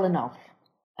won't sell enough.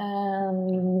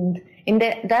 And in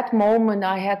that moment,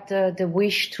 I had the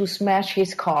wish to smash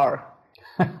his car.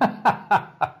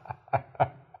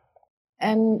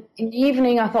 And in the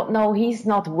evening, I thought, no, he's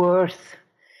not worth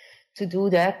to do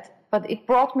that. But it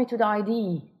brought me to the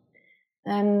idea.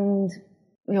 And,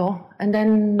 and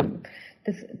then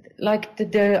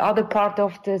the other part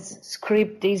of the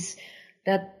script is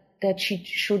that she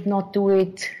should not do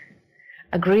it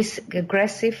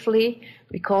aggressively,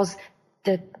 because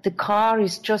the car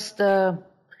is just a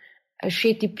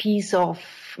shitty piece of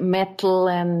metal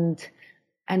and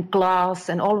and glass,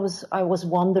 and always I was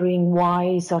wondering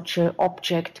why such an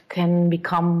object can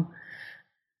become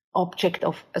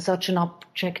such an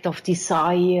object of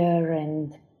desire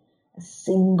and a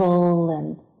symbol,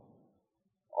 and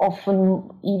often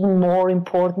even more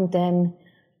important than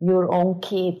your own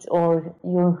kid or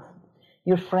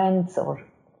your friends. Or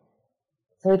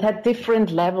so it had different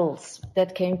levels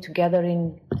that came together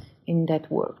in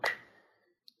that work.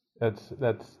 That's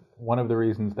one of the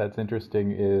reasons that's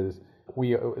interesting is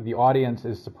the audience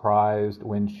is surprised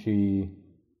when she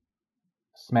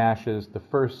smashes the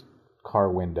first car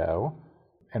window,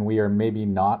 and we are maybe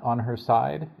not on her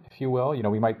side, if you will.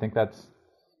 We might think that's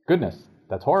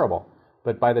horrible.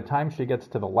 But by the time she gets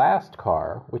to the last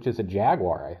car, which is a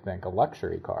Jaguar, I think, a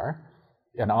luxury car,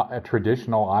 a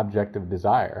traditional object of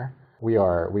desire, we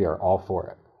are all for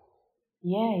it.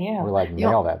 Yeah. We're like,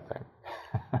 nail that thing.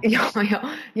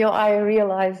 I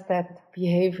realized that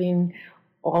behaving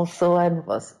also,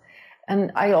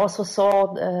 and I also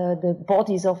saw the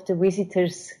bodies of the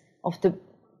visitors, of the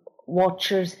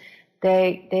watchers.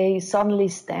 They suddenly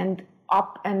stand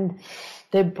up and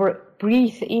they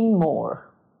breathe in more.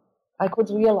 I could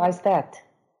realize that.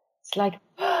 It's like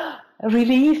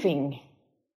relieving,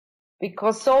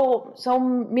 because so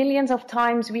millions of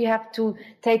times we have to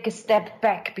take a step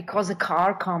back because a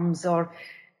car comes, or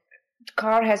the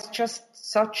car has just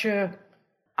such a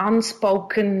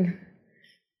unspoken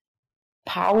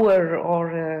power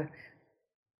or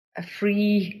a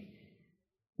free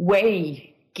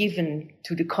way given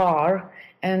to the car,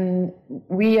 and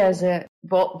we as a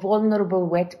vulnerable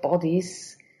wet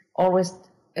bodies always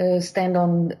stand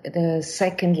on the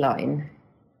second line.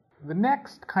 The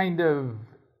next kind of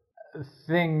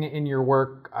thing in your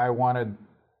work I wanted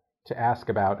to ask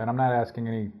about, and I'm not asking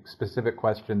any specific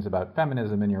questions about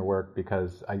feminism in your work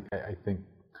because I think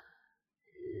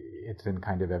it's in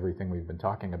kind of everything we've been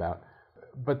talking about.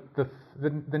 But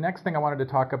the next thing I wanted to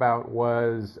talk about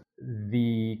was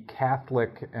the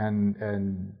Catholic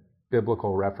and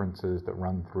biblical references that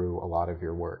run through a lot of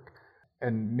your work.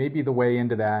 And maybe the way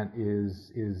into that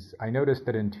is I noticed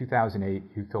that in 2008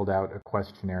 you filled out a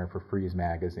questionnaire for Frieze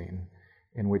magazine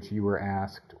in which you were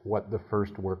asked what the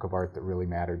first work of art that really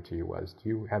mattered to you was. Do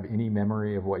you have any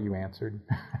memory of what you answered?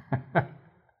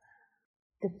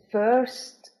 The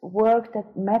first work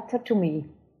that mattered to me?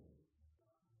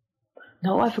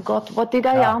 No, I forgot. What did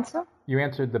I answer? You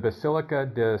answered the Basilica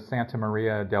de Santa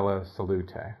Maria della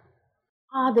Salute.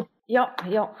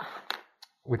 Yeah.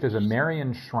 Which is a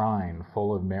Marian shrine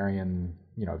full of Marian,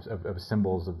 of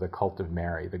symbols of the cult of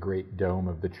Mary. The great dome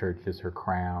of the church is her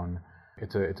crown.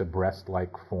 It's a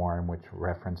breast-like form which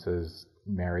references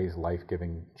Mary's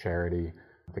life-giving charity.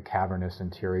 The cavernous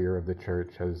interior of the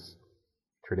church has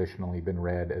traditionally been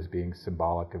read as being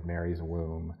symbolic of Mary's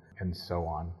womb, and so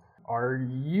on. Are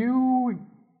you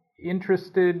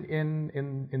interested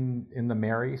in the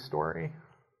Mary story?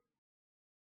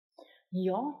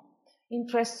 Yeah,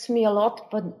 interests me a lot,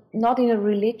 but not in a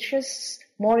religious,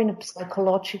 more in a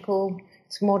psychological.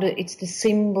 It's the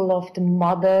symbol of the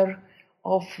mother,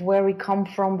 of where we come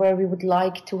from, where we would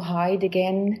like to hide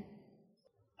again,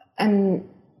 and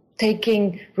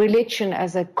taking religion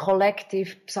as a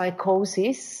collective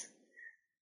psychosis.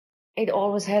 It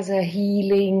always has a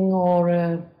healing or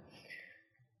a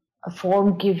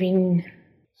form-giving.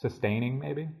 Sustaining,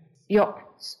 maybe? Yeah.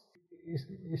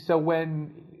 So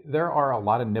when there are a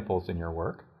lot of nipples in your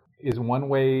work, is one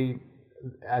way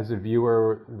as a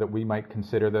viewer that we might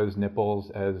consider those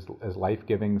nipples as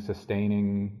life-giving,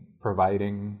 sustaining,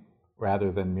 providing,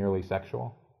 rather than merely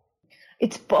sexual?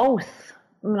 It's both.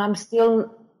 I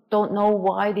still don't know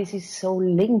why this is so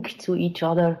linked to each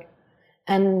other.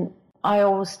 And I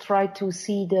always try to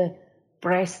see the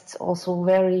breasts also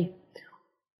very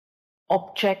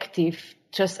objective,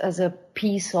 just as a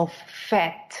piece of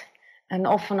fat. And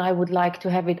often I would like to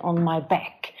have it on my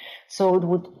back. So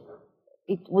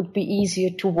it would be easier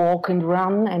to walk and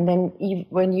run. And then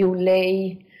when you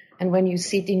lay and when you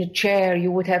sit in a chair,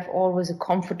 you would have always a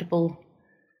comfortable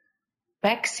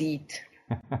back seat.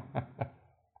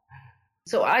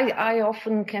 So I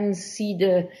often can see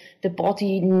the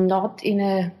body not in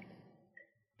a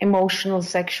emotional,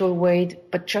 sexual way,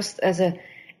 but just as a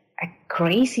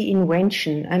crazy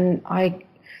invention. And I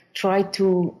try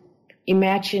to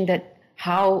imagine that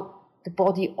how the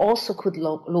body also could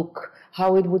look,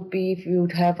 how it would be if we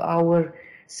would have our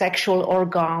sexual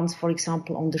organs, for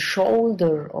example, on the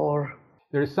shoulder or...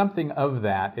 There's something of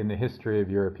that in the history of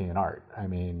European art. I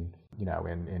mean,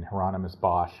 in Hieronymus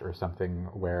Bosch or something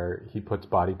where he puts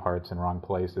body parts in wrong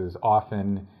places.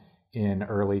 Often in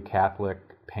early Catholic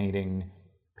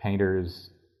painters,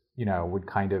 would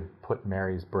kind of put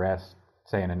Mary's breast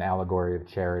say in an allegory of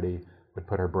charity, would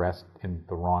put her breast in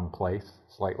the wrong place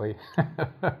slightly.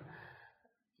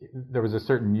 There was a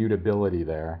certain mutability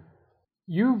there.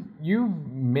 You've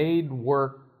made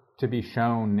work to be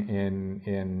shown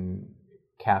in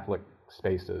Catholic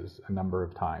spaces a number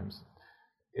of times.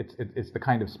 It's the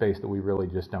kind of space that we really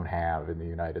just don't have in the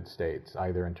United States,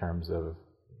 either in terms of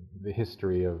the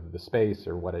history of the space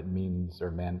or what it means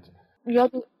or meant. You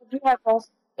have also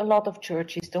a lot of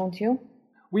churches, don't you?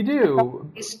 We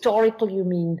do. Historical, you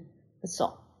mean?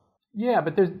 So. Yeah,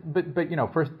 but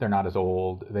first, they're not as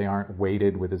old. They aren't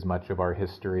weighted with as much of our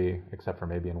history, except for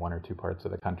maybe in one or two parts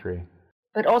of the country.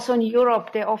 But also in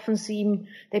Europe,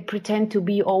 they pretend to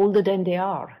be older than they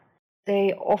are.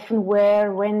 They often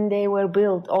were, when they were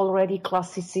built, already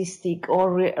classicistic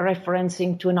or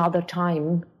referencing to another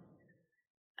time.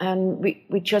 And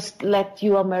we just let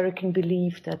you American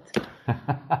believe that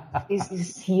this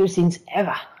is here since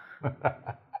ever.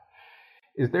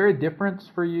 Is there a difference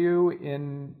for you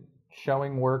in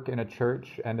showing work in a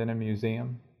church and in a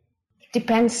museum?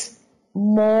 Depends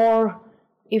more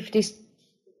if this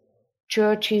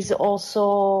church is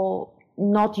also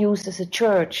not used as a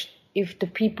church. If the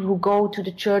people who go to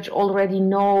the church already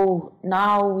know,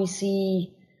 now we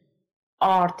see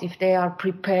art, if they are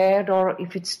prepared, or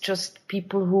if it's just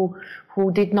people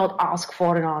who did not ask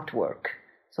for an artwork.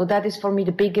 So that is for me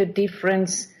the bigger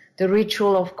difference, the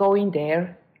ritual of going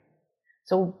there.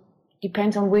 So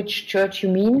depends on which church you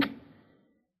mean.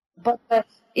 But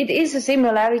it is a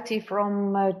similarity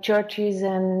from churches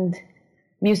and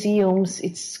museums.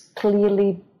 It's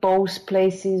clearly both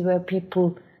places where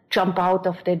people jump out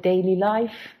of their daily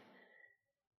life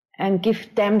and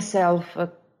give themselves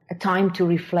a time to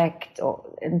reflect.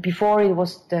 And before it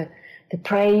was the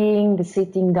praying, the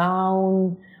sitting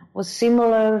down, was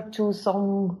similar to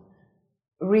some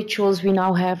rituals we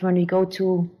now have when we go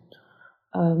to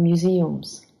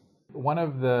museums. One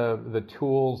of the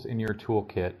tools in your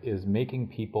toolkit is making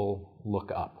people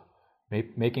look up,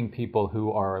 making people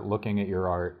who are looking at your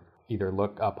art either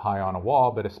look up high on a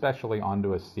wall, but especially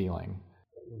onto a ceiling.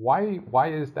 Why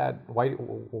is that?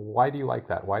 Why do you like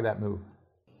that? Why that move?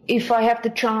 If I have the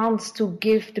chance to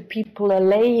give the people a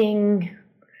laying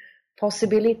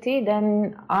possibility,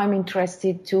 then I'm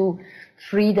interested to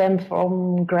free them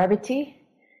from gravity,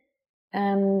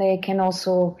 and they can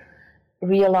also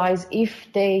realize if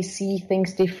they see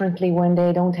things differently when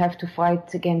they don't have to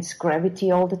fight against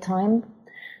gravity all the time.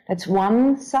 That's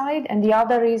one side. And the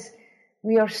other is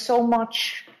we are so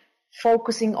much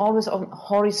focusing always on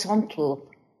horizontal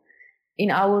in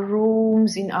our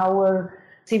rooms, in our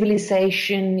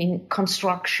civilization, in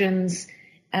constructions,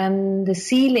 and the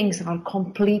ceilings are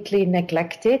completely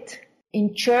neglected.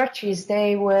 In churches,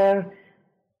 they were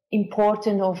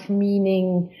important of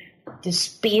meaning the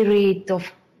spirit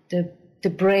of the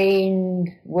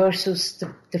brain versus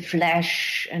the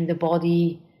flesh and the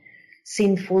body,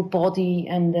 sinful body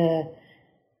and the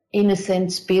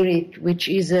innocent spirit, which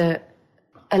is a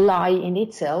lie in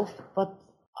itself. But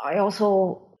I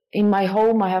also, in my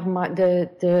home, I have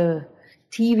the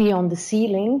TV on the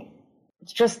ceiling.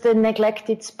 It's just a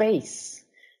neglected space.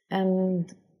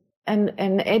 And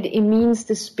it means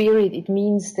the spirit, it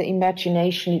means the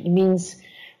imagination, it means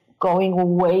going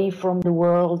away from the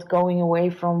world, going away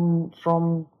from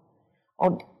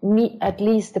or at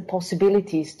least the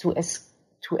possibilities to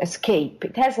escape.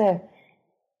 It has a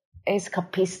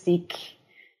escapistic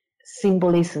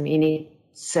symbolism in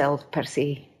itself per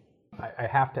se. I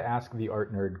have to ask the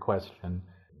art nerd question.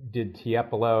 Did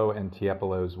Tiepolo and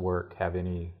Tiepolo's work have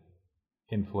any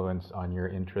influence on your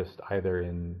interest either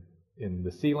in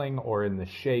the ceiling or in the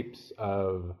shapes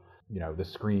of, the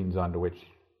screens onto which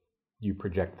you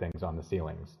project things on the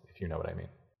ceilings, if you know what I mean?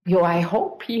 Yo, I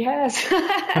hope he has.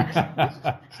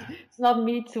 It's not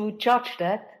me to judge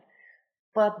that,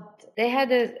 but they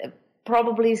had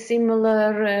probably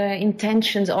similar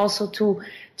intentions also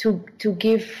to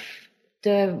give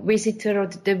the visitor or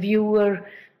the viewer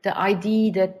the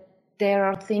idea that there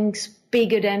are things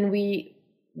bigger than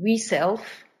we self.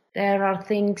 There are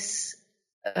things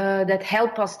that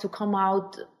help us to come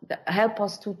out, that help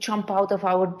us to jump out of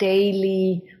our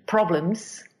daily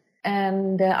problems.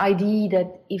 And the idea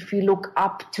that if we look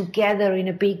up together in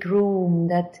a big room,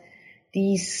 that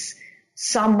these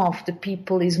sum of the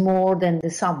people is more than the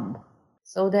sum.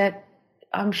 So that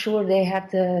I'm sure they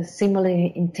had similar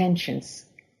intentions.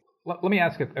 Let me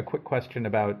ask a quick question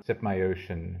about Sip My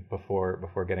Ocean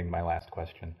before getting my last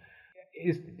question.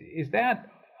 Is that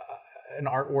an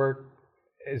artwork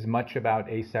as much about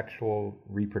asexual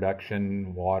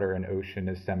reproduction, water and ocean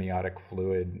as semiotic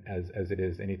fluid as it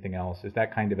is anything else? Is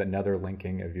that kind of another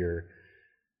linking of your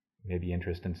maybe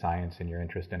interest in science and your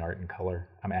interest in art and color?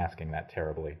 I'm asking that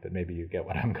terribly, but maybe you get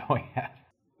what I'm going at.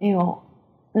 No,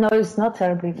 it's not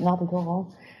terribly, not at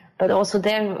all. But also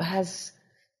there has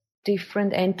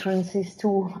different entrances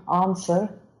to answer.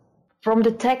 From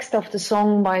the text of the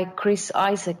song by Chris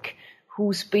Isaak,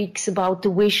 who speaks about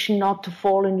the wish not to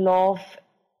fall in love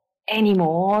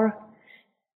anymore,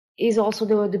 is also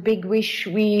the big wish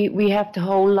we have the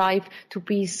whole life to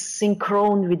be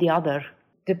synchronous with the other.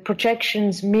 The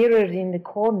projections mirrored in the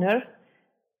corner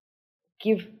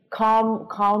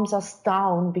calms us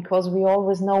down, because we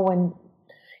always know when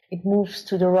it moves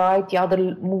to the right, the other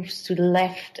moves to the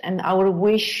left, and our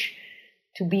wish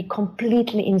to be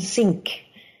completely in sync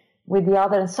with the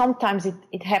other. And sometimes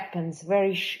it happens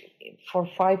for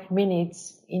 5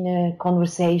 minutes in a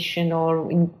conversation,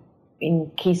 or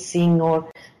in kissing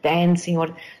or dancing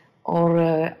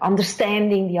or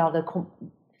understanding the other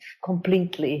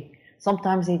completely.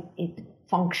 Sometimes it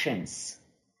functions.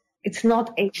 It's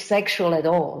not asexual at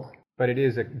all. But it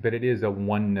is a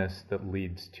oneness that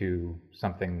leads to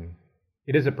something.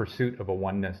 It is a pursuit of a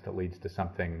oneness that leads to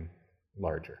something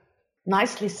larger.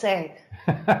 Nicely said.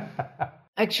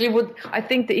 Actually, I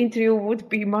think the interview would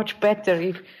be much better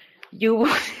if you.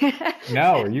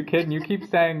 No, are you kidding? You keep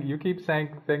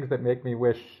saying things that make me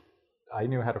wish I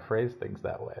knew how to phrase things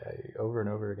that way over and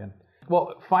over again.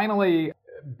 Well, finally,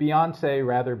 Beyonce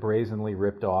rather brazenly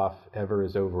ripped off Ever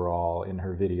Is Overall in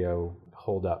her video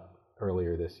Hold Up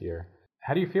earlier this year.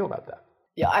 How do you feel about that?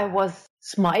 Yeah, I was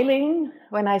smiling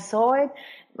when I saw it,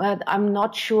 but I'm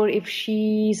not sure if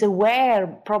she's aware.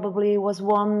 Probably it was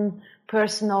one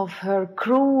person of her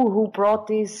crew who brought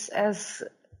this as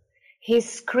his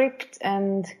script,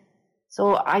 and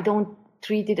so I don't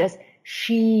treat it as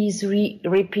she's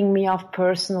ripping me off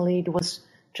personally. It was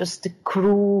just the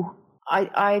crew.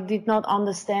 I did not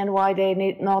understand why they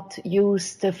did not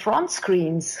use the front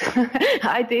screens.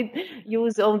 I did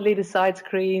use only the side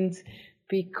screens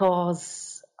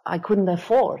because I couldn't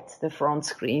afford the front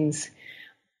screens.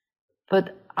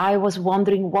 But I was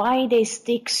wondering why they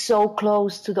stick so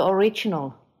close to the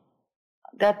original.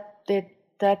 That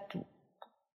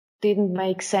didn't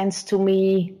make sense to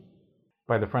me.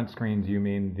 By the front screens, you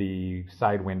mean the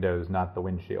side windows, not the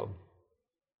windshield?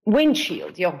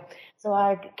 Windshield, yeah. So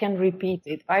I can repeat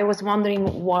it. I was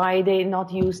wondering why they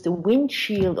not use the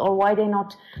windshield, or why they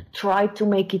not try to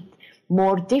make it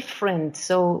more different.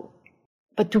 So,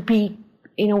 but to be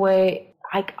in a way,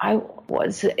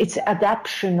 it's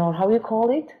adaptation, or how you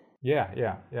call it?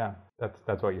 Yeah.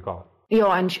 That's what you call it.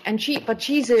 Yeah, but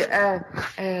she's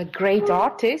a great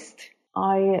artist.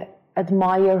 I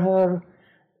admire her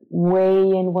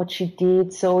way and what she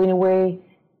did. So in a way,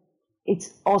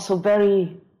 it's also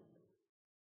very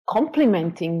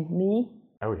complimenting me.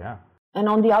 Oh, yeah. And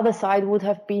on the other side, would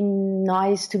have been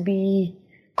nice to be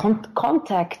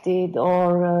contacted,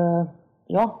 or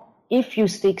if you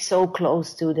stick so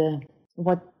close to the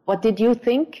what did you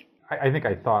think? I think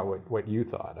I thought what you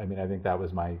thought. I mean, I think that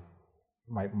was my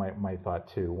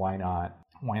thought too. Why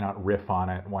not riff on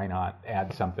it? Why not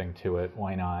add something to it?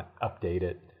 Why not update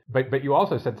it? But you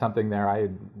also said something there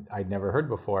I'd never heard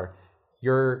before.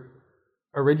 Your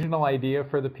original idea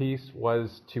for the piece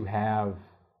was to have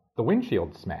the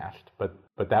windshield smashed, but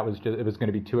that was it was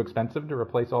going to be too expensive to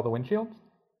replace all the windshields?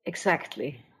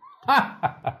 Exactly.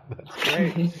 That's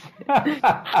great.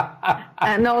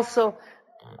 And also,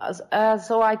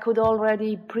 so I could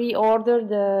already pre-order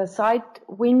the side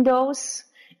windows,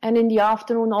 and in the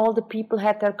afternoon all the people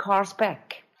had their cars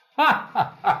back.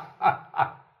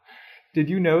 Did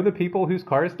you know the people whose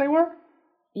cars they were?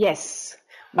 Yes.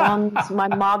 One's my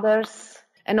mother's,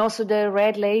 and also the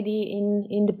red lady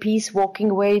in the piece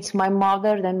walking away, it's my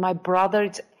mother, then my brother.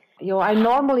 It's, I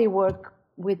normally work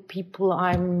with people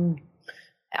I'm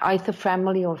either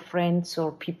family or friends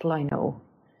or people I know.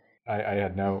 I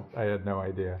had no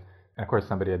idea. And of course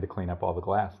somebody had to clean up all the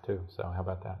glass too, so how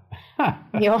about that?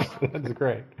 Yeah. That's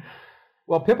great.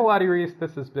 Well, Pipilotti Rist,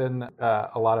 this has been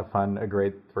a lot of fun, a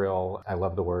great thrill. I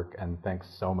love the work, and thanks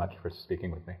so much for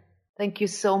speaking with me. Thank you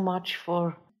so much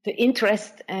for the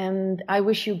interest, and I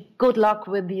wish you good luck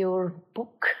with your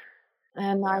book,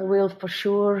 and I will for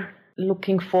sure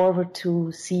looking forward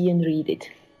to see and read it.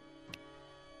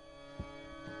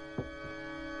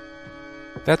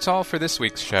 That's all for this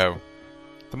week's show.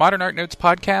 The Modern Art Notes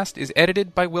podcast is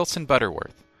edited by Wilson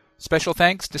Butterworth. Special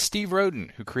thanks to Steve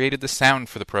Roden, who created the sound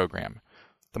for the program.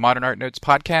 The Modern Art Notes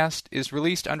podcast is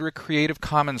released under a Creative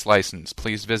Commons license.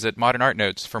 Please visit Modern Art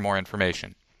Notes for more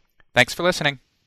information. Thanks for listening.